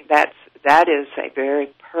I think that is a very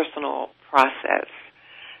personal process,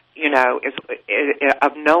 you know,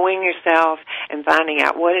 of knowing yourself and finding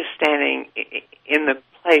out what is standing in the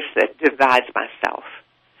place that divides myself,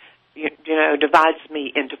 you know, divides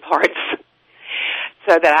me into parts,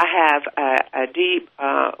 so that I have a deep,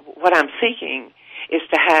 what I'm seeking is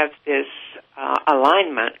to have this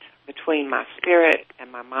alignment between my spirit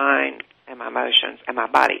and my mind and my emotions and my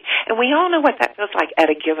body. And we all know what that feels like at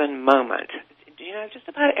a given moment. You know, just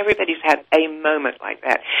about everybody's had a moment like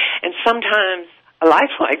that. And sometimes a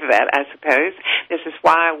life like that, I suppose. This is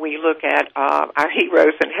why we look at our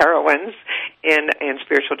heroes and heroines in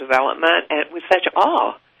spiritual development and with such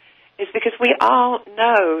awe. It's because we all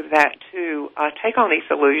know that to take on these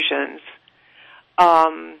illusions,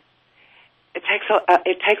 it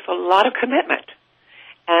takes a lot of commitment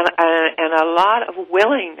and a lot of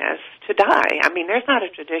willingness to die. I mean, there's not a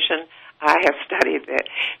tradition I have studied that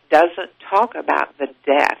doesn't talk about the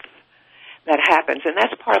death that happens, and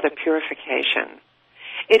that's part of the purification.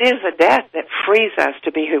 It is a death that frees us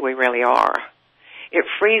to be who we really are. It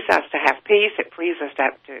frees us to have peace. It frees us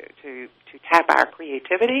to tap our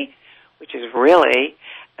creativity, which is really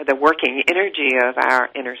the working energy of our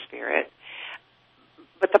inner spirit.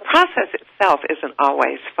 But the process itself isn't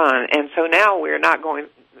always fun, and so now we're not going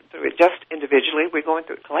through it just individually, we're going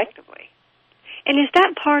through it collectively. And is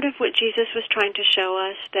that part of what Jesus was trying to show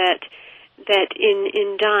us, that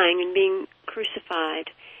in dying and being crucified,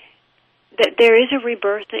 that there is a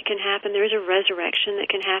rebirth that can happen, there is a resurrection that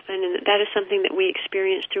can happen, and that is something that we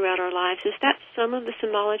experience throughout our lives? Is that some of the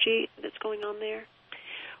symbology that's going on there?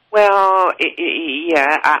 Well,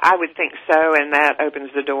 yeah, I would think so, and that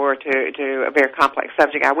opens the door to a very complex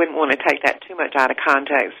subject. I wouldn't want to take that too much out of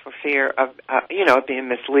context for fear of, of being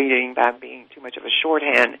misleading by being too much of a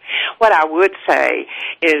shorthand. What I would say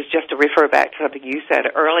is, just to refer back to something you said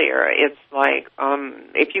earlier, it's like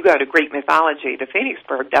if you go to Greek mythology, the phoenix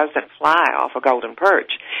bird doesn't fly off a golden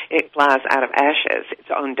perch. It flies out of ashes,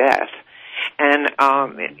 its own death. And,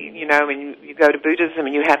 when you go to Buddhism,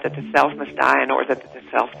 you have that the self must die in order that the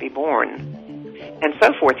self be born, and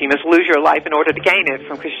so forth. You must lose your life in order to gain it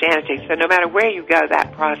from Christianity. So no matter where you go,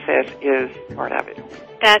 that process is part of it.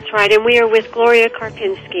 That's right, and we are with Gloria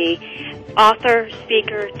Karpinski, author,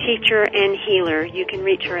 speaker, teacher, and healer. You can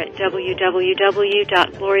reach her at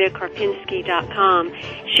www.gloriakarpinski.com.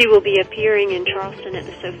 She will be appearing in Charleston at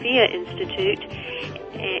the Sophia Institute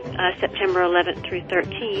September 11th through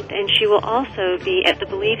 13th, and she will also be at the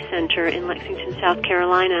Believe Center in Lexington, South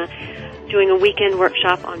Carolina, doing a weekend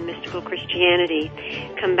workshop on mystical Christianity.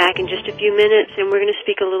 Come back in just a few minutes, and we're going to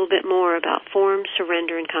speak a little bit more about form,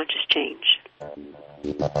 surrender, and conscious change.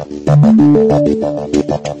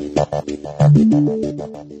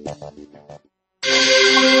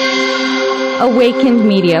 Awakened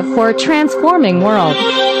Media for a transforming world.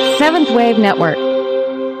 Seventh Wave Network.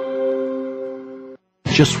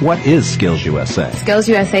 Just what is Skills USA? Skills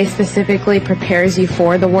USA specifically prepares you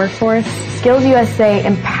for the workforce. Skills USA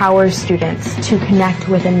empowers students to connect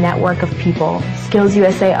with a network of people. Skills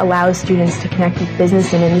USA allows students to connect with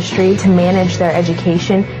business and industry, to manage their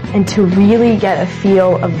education, and to really get a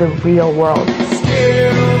feel of the real world.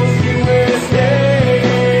 Skills USA,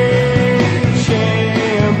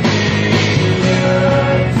 champions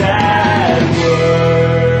at work.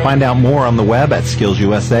 Find out more on the web at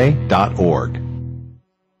skillsusa.org.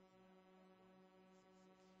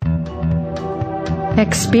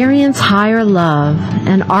 Experience higher love,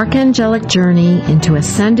 an archangelic journey into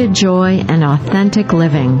ascended joy and authentic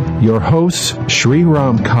living. Your hosts, Sri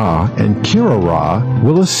Ram Ka and Kira Ra,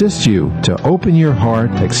 will assist you to open your heart,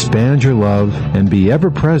 expand your love, and be ever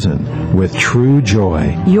present with true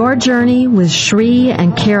joy. Your journey with Sri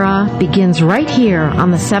and Kira begins right here on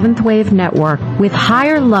the Seventh Wave Network with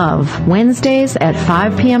Higher Love, Wednesdays at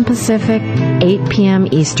 5 p.m. Pacific, 8 p.m.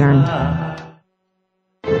 Eastern.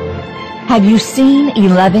 Have you seen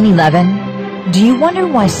 1111? Do you wonder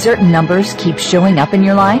why certain numbers keep showing up in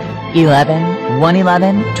your life? 11,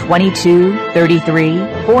 111, 22, 33,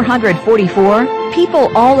 444. People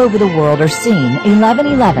all over the world are seeing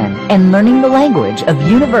 1111 and learning the language of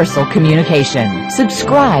universal communication.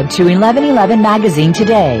 Subscribe to 1111 Magazine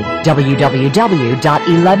today.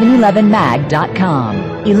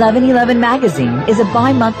 www.1111mag.com. 1111 Magazine is a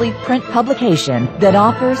bi-monthly print publication that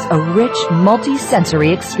offers a rich,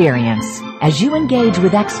 multi-sensory experience. As you engage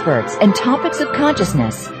with experts and topics of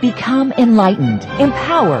consciousness, become enlightened,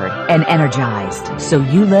 empowered, and energized, so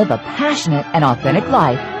you live a passionate and authentic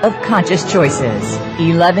life of conscious choices.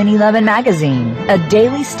 1111 Magazine, a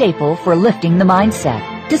daily staple for lifting the mindset,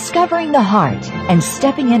 discovering the heart, and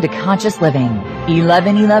stepping into conscious living.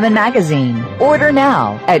 1111 Magazine. Order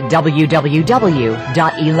now at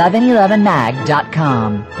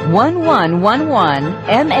www.1111mag.com.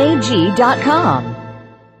 1111mag.com.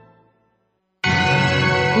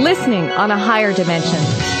 Listening on a higher dimension.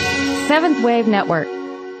 Seventh Wave Network.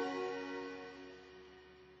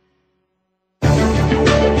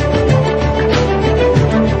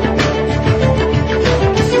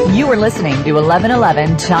 You are listening to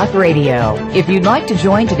 1111 Talk Radio. If you'd like to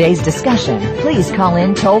join today's discussion, please call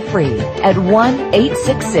in toll-free at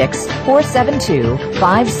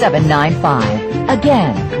 1-866-472-5795.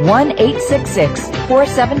 Again,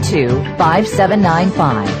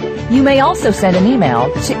 1-866-472-5795. You may also send an email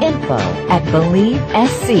to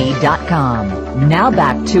info@believesc.com. Now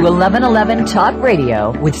back to 1111 Talk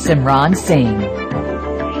Radio with Simran Singh.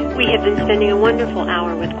 We have been spending a wonderful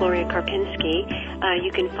hour with Gloria Karpinski.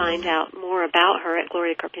 You can find out more about her at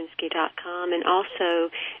gloriakarpinski.com and also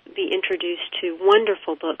be introduced to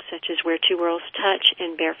wonderful books such as Where Two Worlds Touch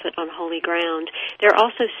and Barefoot on Holy Ground. There are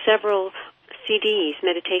also several CDs,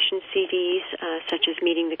 meditation CDs, such as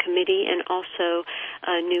Meeting the Committee, and also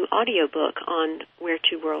a new audiobook on Where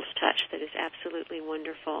Two Worlds Touch that is absolutely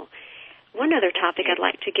wonderful. One other topic I'd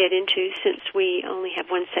like to get into, since we only have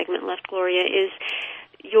one segment left, Gloria, is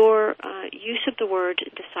your use of the word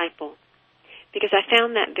disciple, because I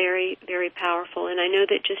found that very, very powerful, and I know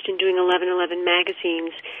that just in doing 1111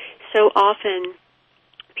 magazines, so often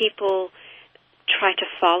people try to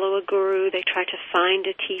follow a guru, they try to find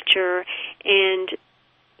a teacher, and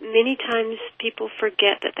many times people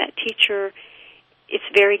forget that that teacher, it's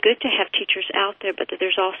very good to have teachers out there, but that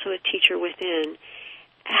there's also a teacher within.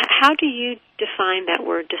 How do you define that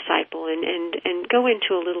word disciple, and go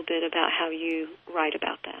into a little bit about how you write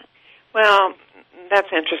about that? Well,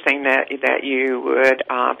 that's interesting that you would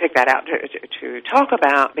pick that out to talk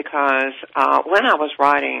about, because when I was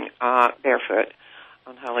writing Barefoot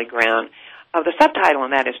on Holy Ground, the subtitle on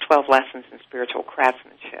that is 12 Lessons in Spiritual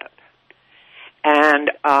Craftsmanship.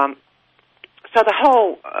 And so the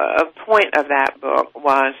whole point of that book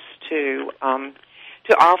was to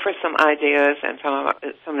offer some ideas and some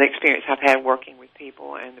of the experience I've had working with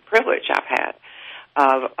people and the privilege I've had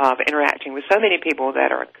of interacting with so many people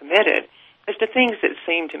that are committed as to things that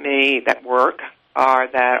seem to me that work or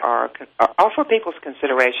that are for people's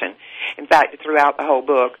consideration. In fact, throughout the whole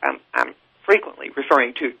book, I'm frequently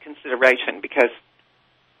referring to consideration, because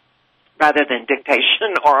rather than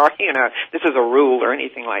dictation or, this is a rule or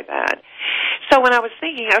anything like that. So when I was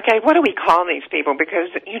thinking, okay, what do we call these people? Because,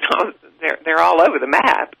 they're all over the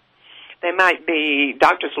map. They might be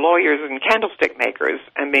doctors, lawyers, and candlestick makers.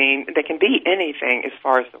 I mean, they can be anything as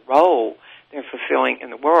far as the role they're fulfilling in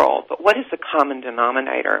the world. But what is the common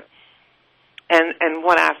denominator? And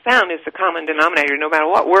what I found is the common denominator, no matter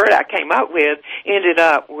what word I came up with, ended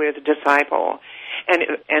up with disciple.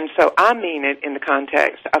 And so I mean it in the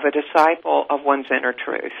context of a disciple of one's inner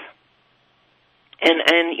truth. And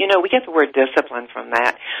we get the word discipline from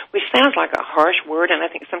that, which sounds like a harsh word, and I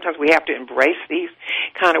think sometimes we have to embrace these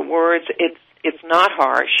kind of words. It's not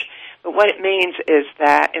harsh, but what it means is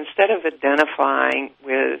that instead of identifying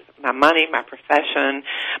with my money, my profession,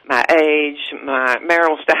 my age, my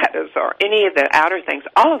marital status, or any of the outer things,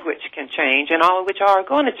 all of which can change and all of which are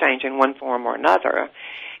going to change in one form or another,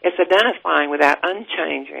 it's identifying with that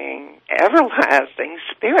unchanging, everlasting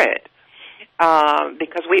spirit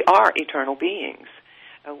because we are eternal beings.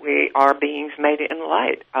 We are beings made in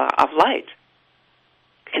light, of light.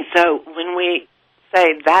 And so when we say,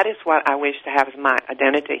 that is what I wish to have as my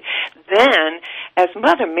identity, then as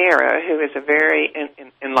Mother Mira, who is a very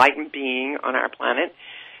enlightened being on our planet,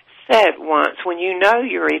 said once, when you know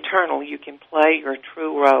you're eternal, you can play your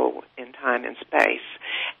true role in time and space.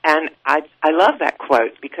 And I love that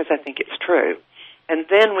quote because I think it's true. And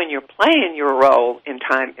then when you're playing your role in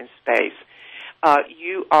time and space,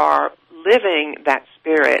 you are living that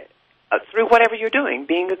spirit through whatever you're doing,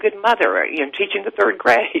 being a good mother, teaching the third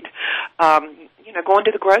grade, going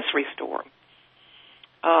to the grocery store.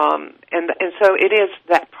 And so it is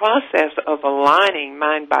that process of aligning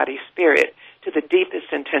mind, body, spirit to the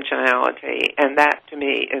deepest intentionality, and that, to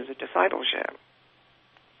me, is a discipleship.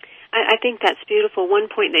 I think that's beautiful. One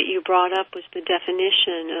point that you brought up was the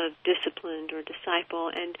definition of disciplined or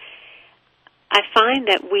disciple, and I find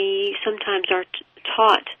that we sometimes are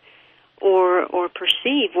taught or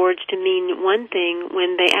perceive words to mean one thing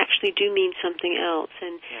when they actually do mean something else.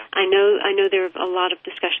 And I know there are a lot of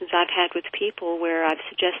discussions I've had with people where I've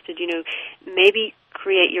suggested, maybe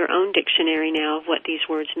create your own dictionary now of what these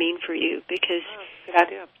words mean for you, because good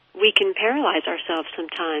idea. We can paralyze ourselves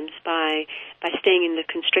sometimes by staying in the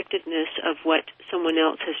constrictedness of what someone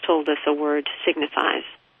else has told us a word signifies.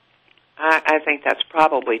 I think that's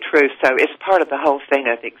probably true. So it's part of the whole thing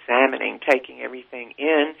of examining, taking everything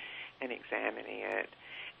in and examining it,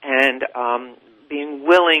 and being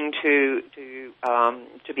willing to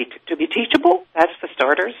be teachable. That's for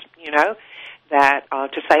starters. That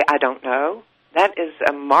to say I don't know. That is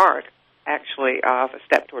a mark, actually, of a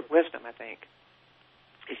step toward wisdom, I think,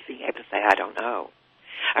 is being able to say, I don't know.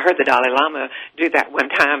 I heard the Dalai Lama do that one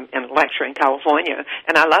time in a lecture in California,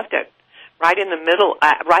 and I loved it. Right in the middle,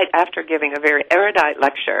 right after giving a very erudite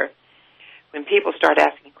lecture, when people start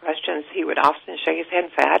asking questions, he would often shake his head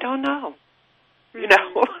and say, I don't know.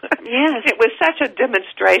 Yes. It was such a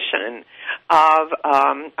demonstration of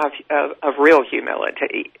real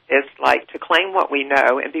humility. It's like to claim what we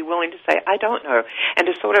know and be willing to say, I don't know, and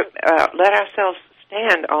to sort of let ourselves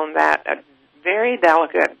stand on that very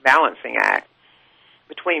delicate balancing act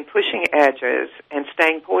between pushing edges and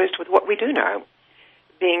staying poised with what we do know,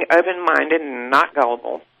 being open-minded and not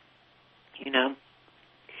gullible,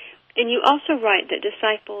 And you also write that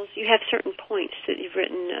disciples, you have certain points that you've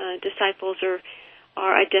written, disciples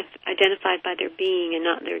are identified by their being and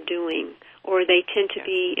not their doing, or they tend to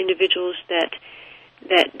be individuals that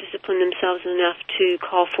discipline themselves enough to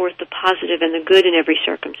call forth the positive and the good in every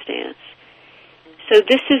circumstance. So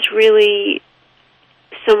this is really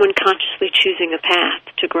someone consciously choosing a path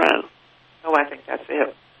to grow. Oh, I think that's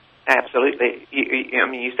it. Absolutely.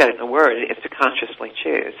 You said it in the word, it's to consciously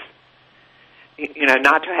choose.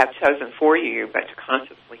 Not to have chosen for you, but to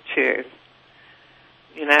consciously choose.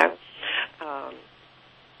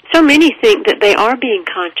 So many think that they are being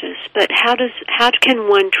conscious, but how can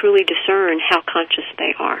one truly discern how conscious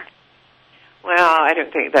they are? Well, I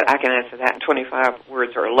don't think that I can answer that in 25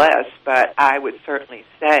 words or less, but I would certainly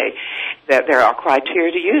say that there are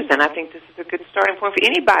criteria to use, and I think this is a good starting point for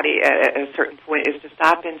anybody at a certain point, is to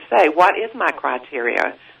stop and say, what is my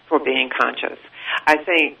criteria for being conscious? I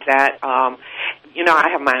think that, I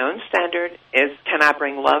have my own standard, is can I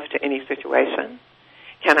bring love to any situation?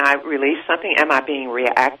 Can I release something? Am I being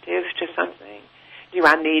reactive to something? Do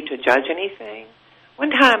I need to judge anything? One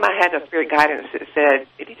time I had a spirit guidance that said,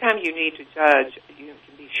 anytime you need to judge, you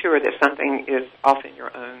can be sure that something is off in your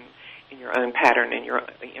own pattern,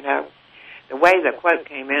 The way the quote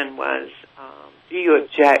came in was, do you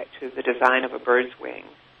object to the design of a bird's wing?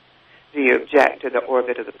 Do you object to the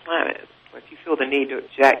orbit of the planet? Or if you feel the need to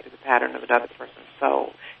object to the pattern of another person's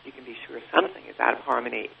soul, you can be sure something is out of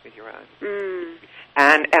harmony with your own.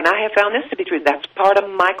 And I have found this to be true. That's part of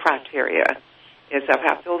my criteria, is if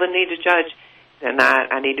I feel the need to judge, then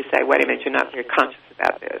I need to say, wait a minute, you're not very conscious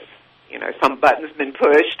about this. Some button's been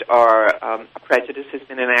pushed, or a prejudice has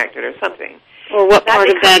been enacted, or something. Or what part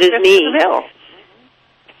of that is me? Mm-hmm.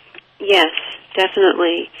 Yes,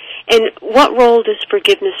 definitely. And what role does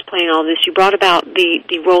forgiveness play in all this? You brought about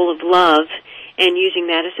the role of love and using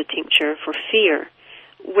that as a tincture for fear.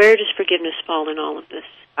 Where does forgiveness fall in all of this?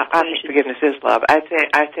 I think forgiveness is love. I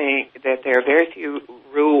think that there are very few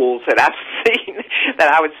rules that I've seen that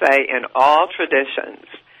I would say in all traditions.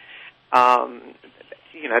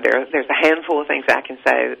 There's a handful of things I can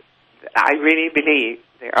say that I really believe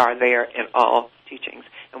they are there in all teachings,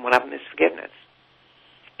 and one of them is forgiveness.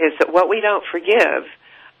 Is that what we don't forgive,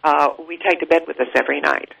 we take to bed with us every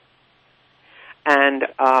night. And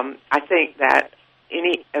I think that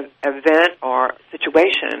any event or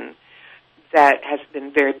situation that has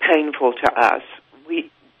been very painful to us,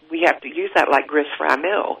 we have to use that like grist fry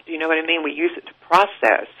mill. Do you know what I mean? We use it to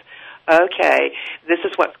process. Okay, this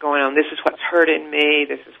is what's going on. This is what's hurting me.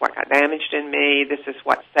 This is what got damaged in me. This is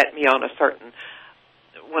what set me on a certain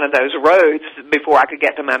one of those roads before I could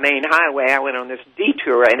get to my main highway. I went on this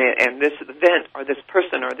detour, and this event or this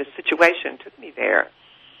person or this situation took me there.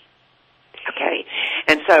 Okay,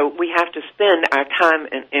 and so we have to spend our time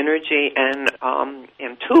and energy and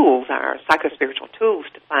tools, our psychospiritual tools,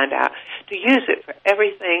 to find out, to use it for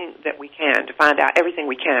everything that we can, to find out everything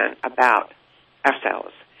we can about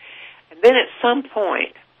ourselves. And then at some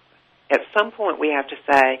point we have to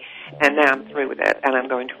say, and now I'm through with it, and I'm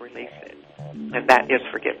going to release it. And that is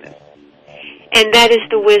forgiveness. And that is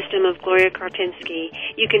the wisdom of Gloria Karpinski.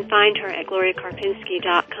 You can find her at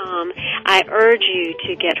gloriakarpinski.com. I urge you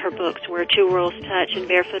to get her books, Where Two Worlds Touch and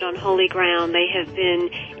Barefoot on Holy Ground. They have been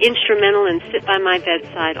instrumental and sit by my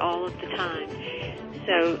bedside all of the time.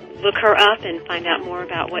 So look her up and find out more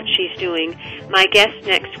about what she's doing. My guest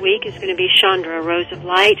next week is going to be Chandra, Rose of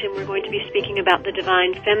Light, and we're going to be speaking about the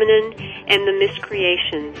Divine Feminine and the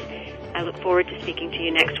Miscreations. I look forward to speaking to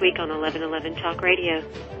you next week on 1111 Talk Radio.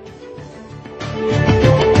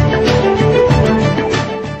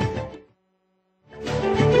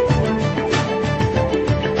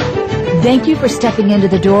 Thank you for stepping into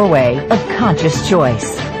the doorway of conscious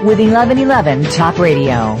choice with 1111 Talk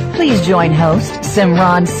Radio. Please join host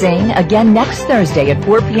Simran Singh again next Thursday at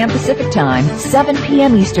 4 p.m. Pacific Time, 7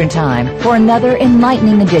 p.m. Eastern Time for another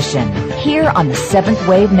enlightening edition here on the Seventh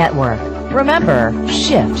Wave Network. Remember,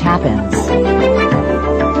 shift happens.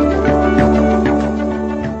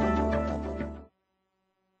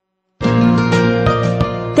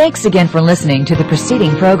 Thanks again for listening to the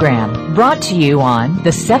preceding program, brought to you on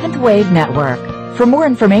the Seventh Wave Network. For more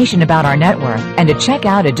information about our network and to check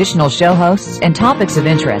out additional show hosts and topics of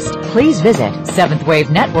interest, please visit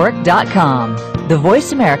seventhwavenetwork.com. The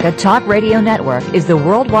Voice America Talk Radio Network is the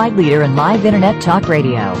worldwide leader in live Internet talk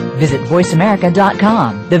radio. Visit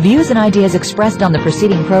voiceamerica.com. The views and ideas expressed on the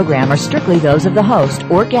preceding program are strictly those of the host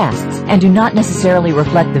or guests and do not necessarily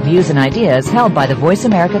reflect the views and ideas held by the Voice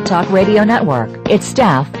America Talk Radio Network, its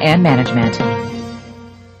staff, and management.